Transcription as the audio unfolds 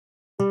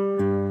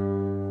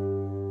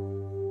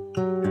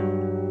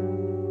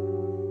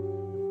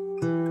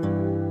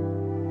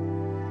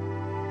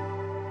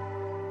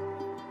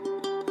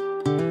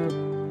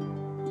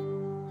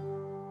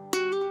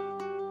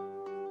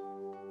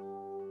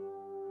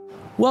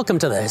Welcome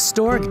to the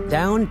historic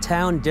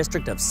downtown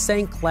district of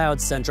St. Cloud,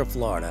 Central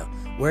Florida,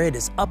 where it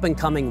is up and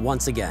coming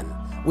once again.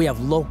 We have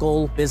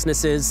local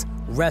businesses,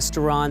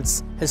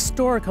 restaurants,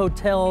 historic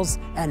hotels,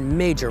 and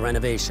major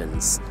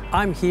renovations.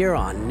 I'm here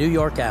on New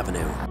York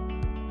Avenue.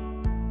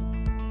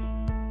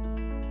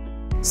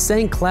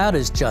 St. Cloud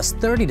is just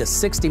 30 to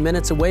 60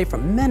 minutes away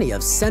from many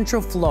of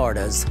Central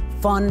Florida's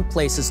fun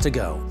places to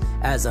go.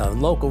 As a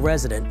local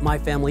resident, my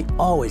family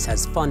always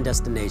has fun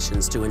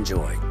destinations to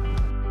enjoy.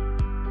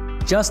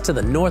 Just to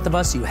the north of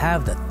us, you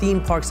have the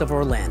theme parks of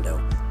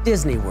Orlando,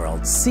 Disney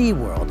World,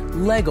 SeaWorld,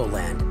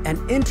 Legoland,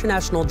 and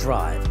International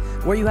Drive,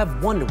 where you have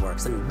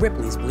WonderWorks and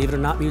Ripley's Believe It or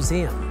Not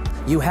Museum.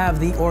 You have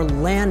the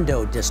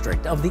Orlando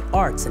District of the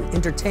Arts and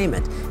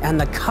Entertainment and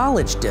the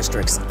College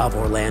Districts of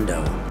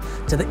Orlando.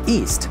 To the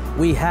east,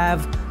 we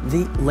have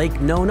the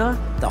Lake Nona,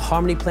 the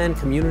Harmony Plan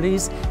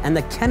Communities, and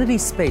the Kennedy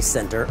Space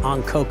Center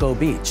on Cocoa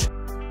Beach.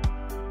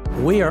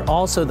 We are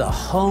also the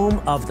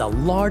home of the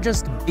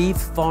largest beef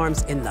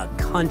farms in the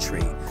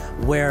country,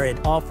 where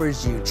it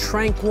offers you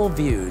tranquil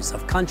views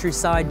of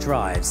countryside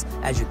drives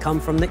as you come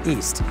from the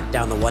east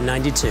down the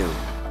 192.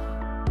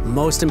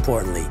 Most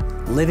importantly,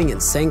 living in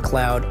St.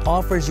 Cloud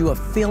offers you a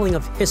feeling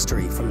of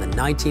history from the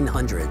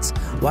 1900s,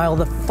 while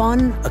the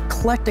fun,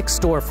 eclectic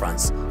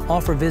storefronts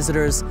offer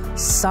visitors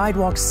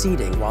sidewalk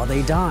seating while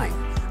they dine,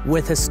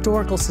 with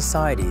historical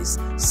societies,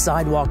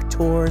 sidewalk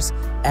tours,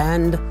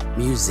 and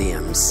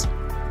museums.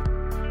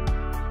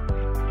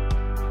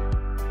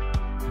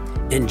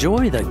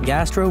 Enjoy the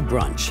Gastro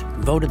Brunch,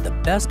 voted the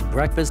best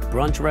breakfast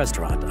brunch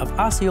restaurant of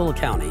Osceola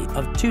County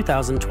of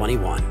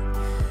 2021.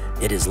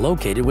 It is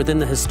located within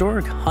the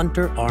historic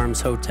Hunter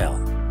Arms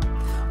Hotel.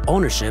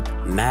 Ownership,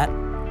 Matt,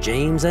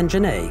 James, and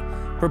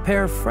Janae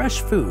prepare fresh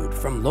food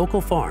from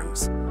local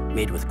farms,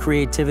 made with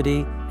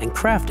creativity and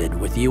crafted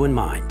with you in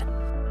mind.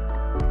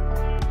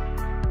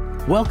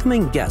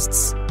 Welcoming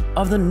guests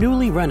of the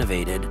newly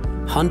renovated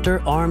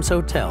Hunter Arms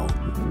Hotel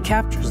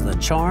captures the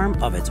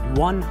charm of its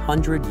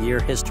 100-year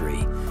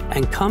history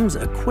and comes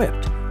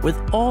equipped with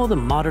all the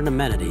modern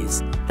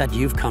amenities that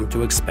you've come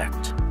to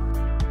expect.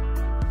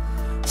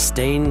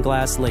 Stained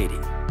Glass Lady.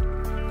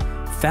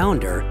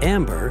 Founder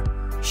Amber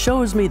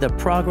shows me the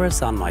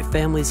progress on my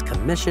family's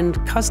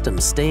commissioned custom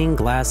stained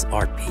glass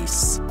art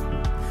piece.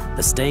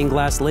 The Stained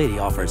Glass Lady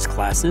offers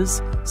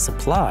classes,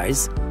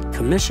 supplies,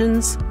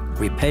 commissions,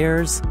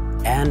 repairs,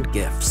 and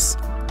gifts.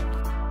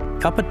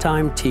 Cup of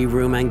Time Tea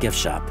Room and Gift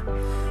Shop.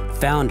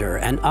 Founder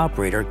and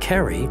operator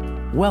Carrie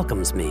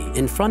welcomes me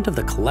in front of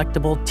the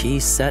collectible tea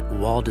set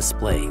wall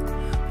display.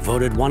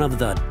 Voted one of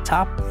the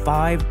top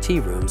 5 tea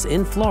rooms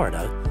in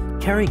Florida,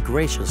 Carrie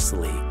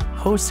graciously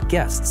hosts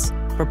guests,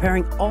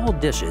 preparing all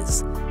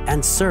dishes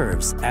and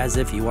serves as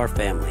if you are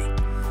family.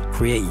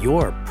 Create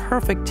your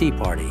perfect tea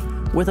party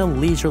with a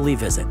leisurely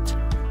visit.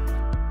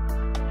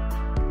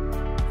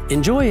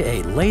 Enjoy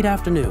a late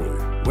afternoon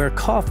where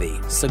coffee,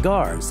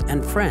 cigars,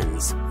 and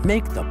friends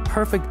make the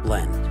perfect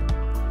blend.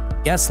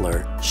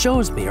 Gessler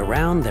shows me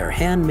around their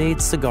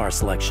handmade cigar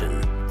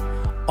selection.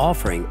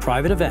 Offering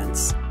private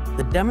events,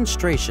 the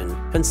demonstration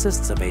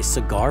consists of a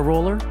cigar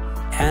roller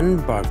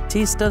and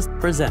Bautista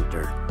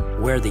presenter,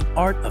 where the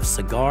art of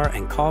cigar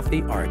and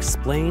coffee are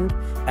explained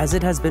as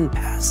it has been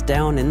passed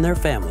down in their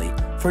family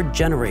for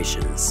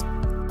generations.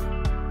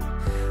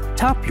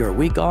 Top your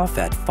week off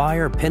at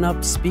Fire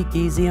Pinup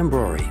Speakeasy and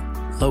Brewery,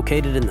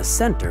 located in the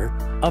center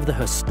of the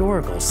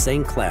historical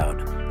St.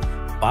 Cloud.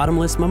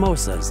 Bottomless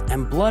mimosas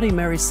and Bloody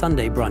Mary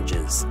Sunday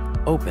brunches,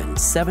 open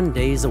 7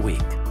 days a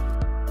week.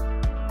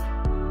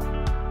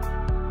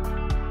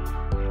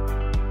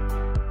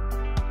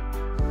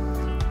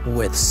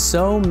 With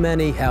so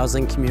many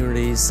housing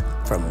communities,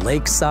 from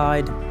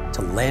lakeside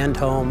to land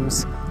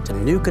homes to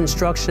new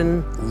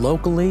construction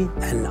locally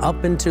and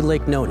up into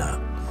Lake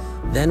Nona,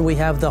 then we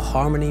have the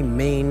Harmony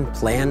Main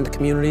planned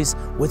communities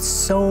with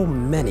so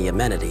many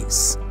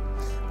amenities.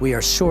 We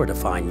are sure to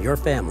find your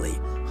family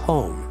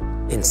home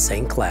in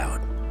St.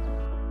 Cloud.